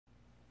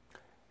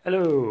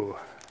Hello.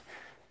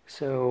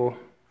 So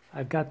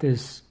I've got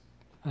this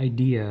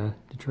idea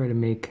to try to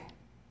make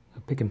a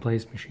pick and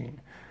place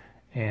machine,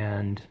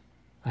 and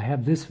I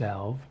have this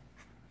valve,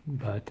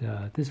 but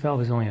this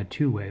valve is only a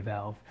two-way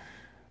valve,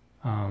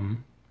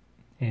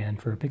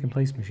 and for a pick and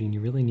place machine you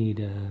really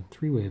need a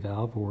three-way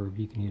valve, or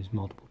you can use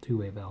multiple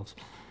two-way valves.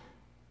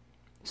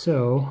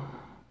 So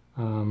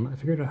I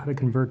figured out how to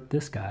convert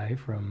this guy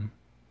from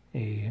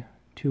a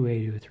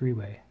two-way to a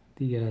three-way.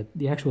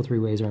 The actual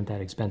three-ways aren't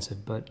that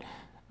expensive, but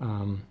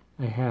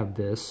I have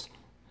this,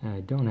 and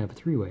I don't have a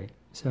three-way.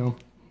 So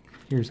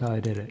here's how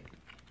I did it.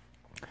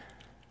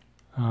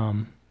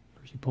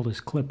 First you pull this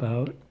clip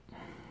out.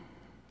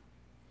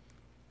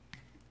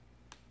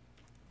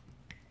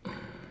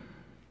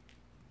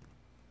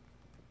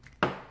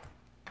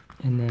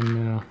 And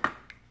then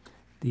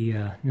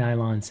the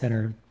nylon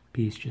center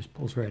piece just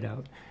pulls right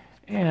out.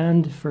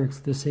 And for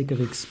the sake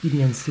of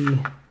expediency,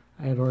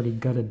 I have already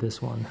gutted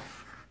this one.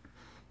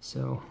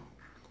 So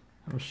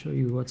I'll show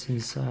you what's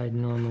inside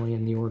normally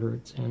in the order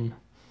it's in.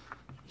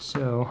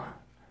 So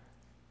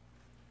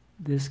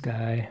this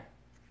guy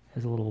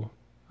has a little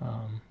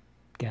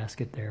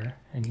gasket there,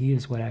 and he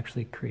is what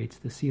actually creates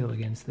the seal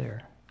against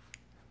there.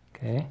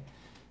 Okay,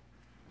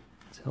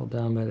 it's held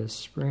down by this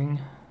spring,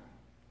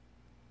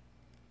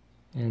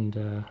 and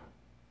then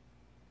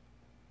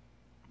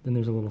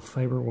there's a little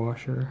fiber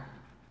washer.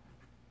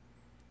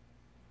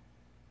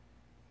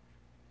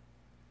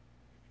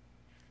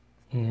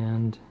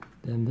 And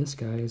then this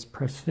guy is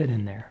press fit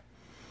in there.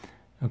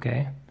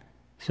 Okay,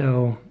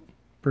 so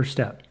first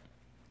step,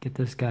 get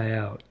this guy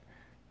out.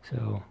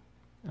 So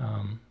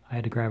I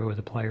had to grab it with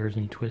the pliers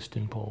and twist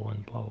and pull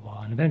and blah blah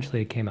blah, and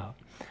eventually it came out.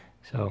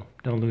 So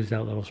don't lose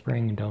that little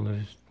spring, and don't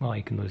lose, well,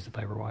 you can lose the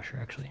fiber washer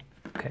actually.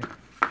 Okay,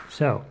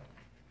 so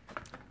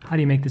how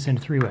do you make this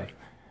into three-way?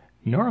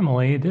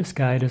 Normally this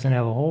guy doesn't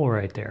have a hole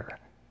right there,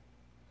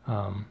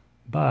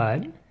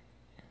 but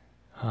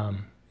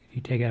if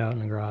you take it out in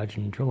the garage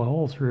and drill a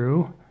hole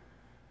through,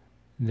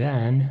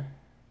 then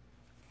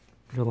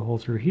drill a hole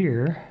through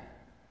here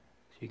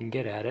so you can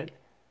get at it.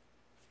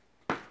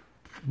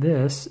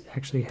 This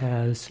actually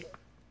has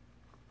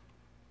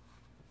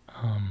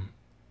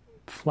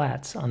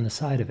flats on the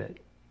side of it,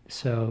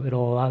 so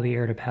it'll allow the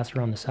air to pass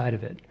around the side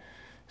of it.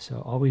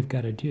 So all we've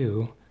got to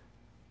do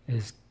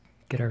is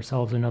get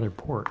ourselves another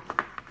port,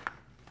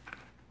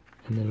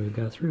 and then we've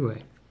got a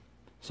three-way.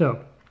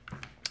 So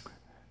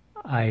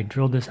I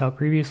drilled this out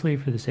previously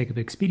for the sake of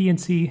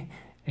expediency,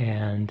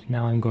 and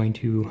now I'm going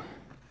to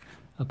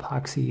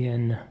epoxy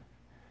in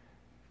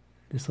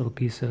this little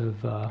piece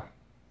of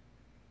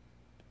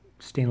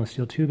stainless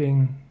steel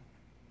tubing.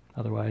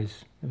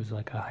 Otherwise, it was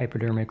like a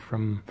hypodermic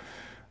from,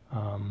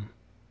 I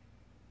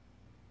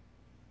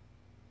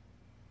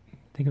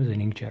think it was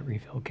an inkjet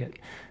refill kit.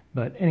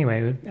 But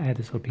anyway, I had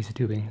this little piece of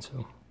tubing,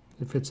 so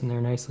it fits in there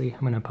nicely.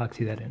 I'm going to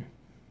epoxy that in.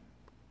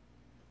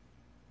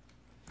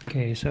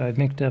 Okay, so I've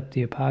mixed up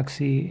the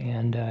epoxy,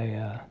 and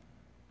I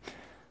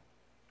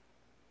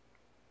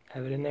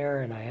have it in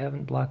there, and I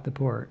haven't blocked the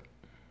port,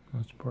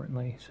 most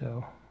importantly,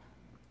 so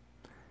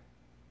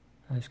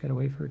I just gotta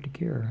wait for it to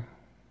cure.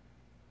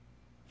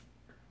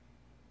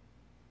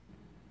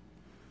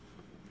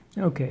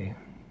 Okay,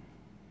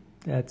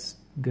 that's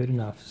good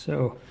enough.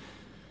 So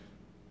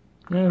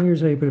now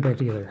here's how you put it back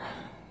together.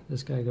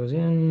 This guy goes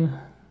in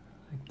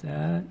like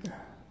that.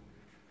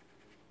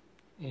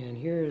 And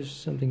here's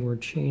something we're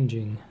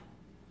changing.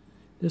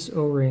 This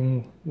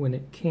O-ring, when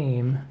it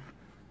came,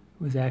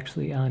 was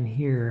actually on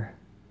here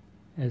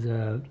as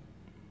a,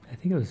 I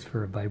think it was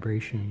for a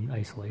vibration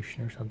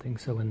isolation or something.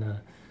 So when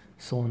the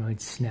solenoid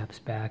snaps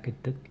back, it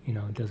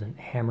doesn't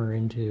hammer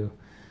into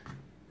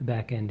the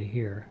back end of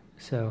here.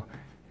 So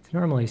it's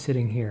normally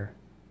sitting here.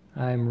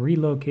 I'm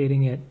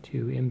relocating it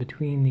to in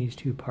between these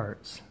two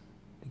parts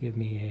to give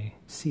me a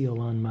seal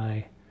on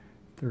my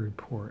third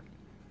port.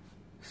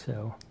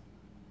 So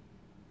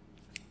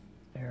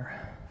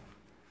there.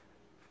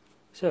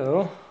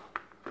 So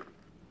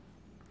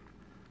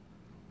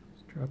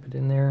just drop it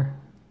in there.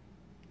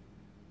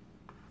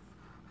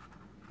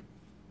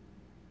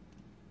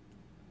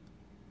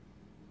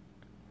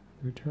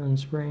 Return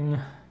spring.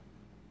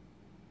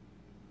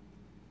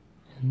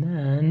 And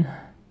then,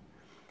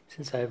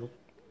 since I've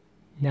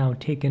now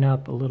taken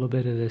up a little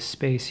bit of this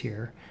space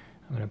here,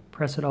 I'm going to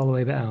press it all the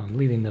way down,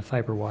 leaving the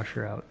fiber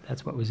washer out.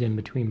 That's what was in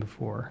between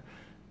before.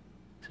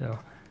 So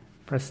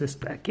press this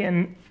back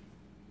in.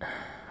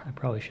 I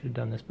probably should have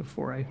done this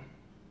before I,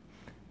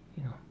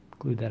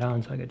 glued that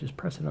on, so I could just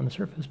press it on the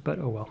surface, but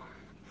oh well.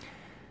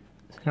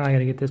 So now I got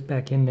to get this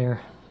back in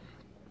there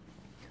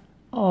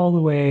all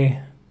the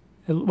way,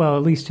 well,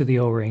 at least to the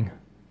O-ring,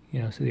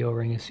 so the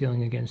O-ring is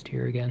sealing against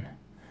here again.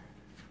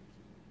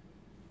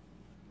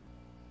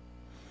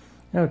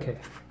 Okay,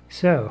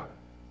 so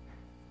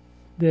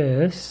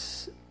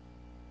this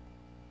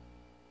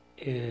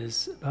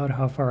is about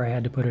how far I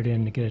had to put it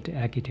in to get it to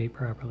accutate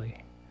properly.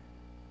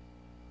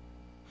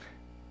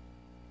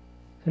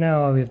 So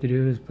now all we have to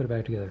do is put it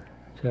back together.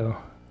 So,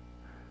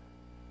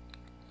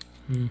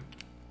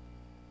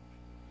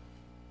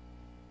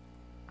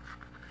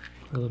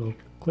 Put a little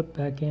clip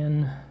back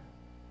in.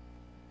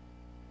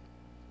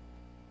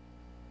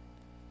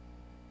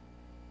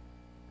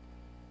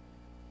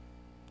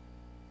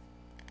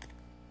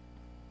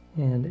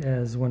 And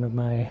as one of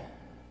my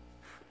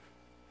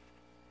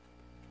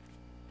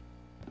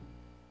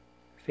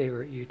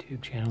favorite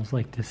YouTube channels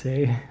like to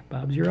say,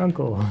 Bob's your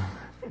uncle.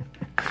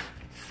 So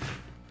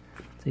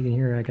you can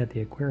hear I got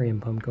the aquarium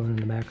pump going in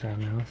the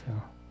background now,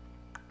 so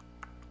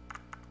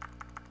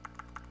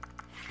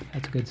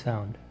that's a good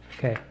sound.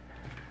 Okay,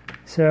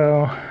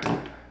 so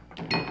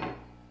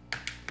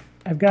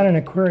I've got an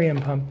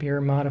aquarium pump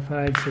here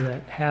modified so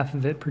that half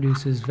of it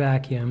produces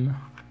vacuum.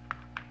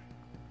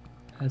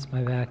 That's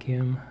my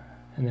vacuum,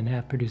 and then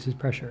half produces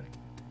pressure.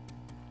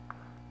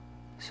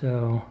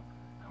 So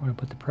I want to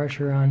put the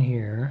pressure on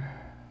here.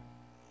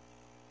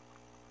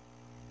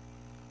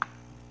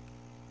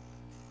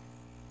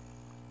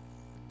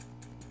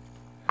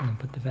 And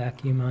put the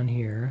vacuum on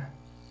here.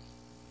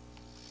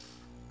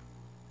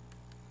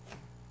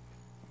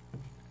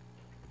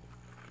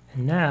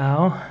 And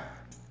now,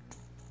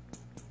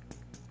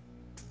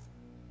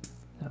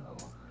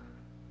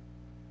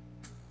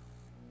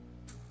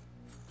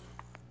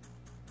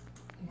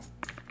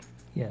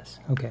 yes,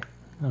 okay.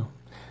 Oh,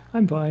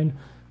 I'm fine.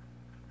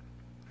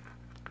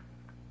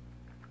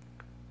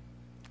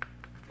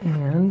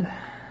 And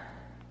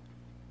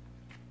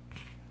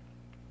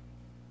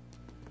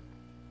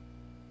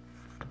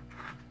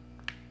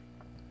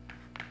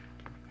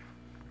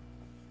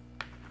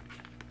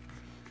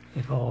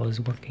if all is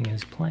working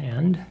as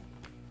planned,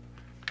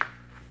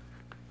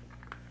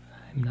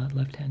 I'm not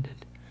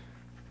left-handed.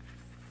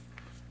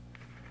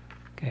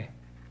 Okay.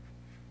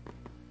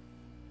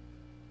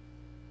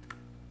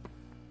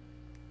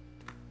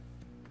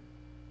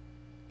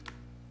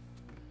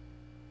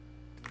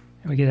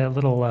 And we get that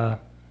little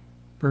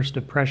burst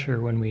of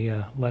pressure when we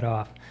let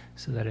off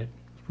so that it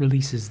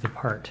releases the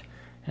part.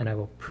 And I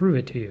will prove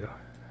it to you.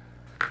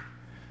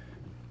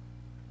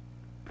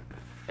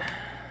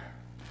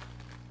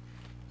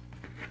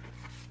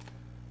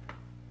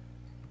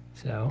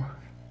 So,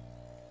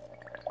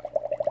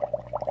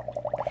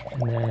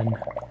 and then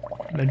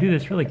I'm going to do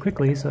this really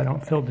quickly so I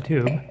don't fill the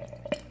tube.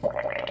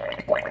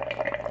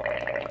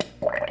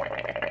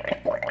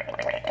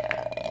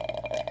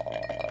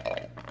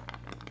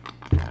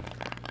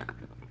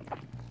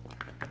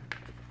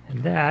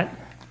 And that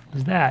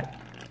is that.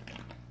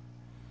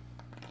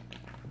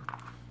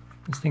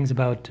 This thing's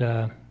about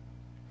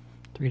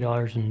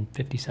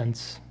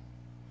 $3.50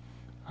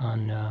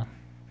 on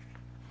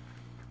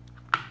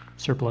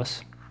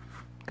surplus,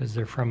 because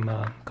they're from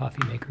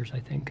coffee makers, I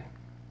think.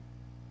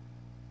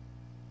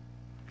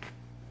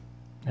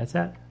 That's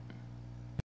that.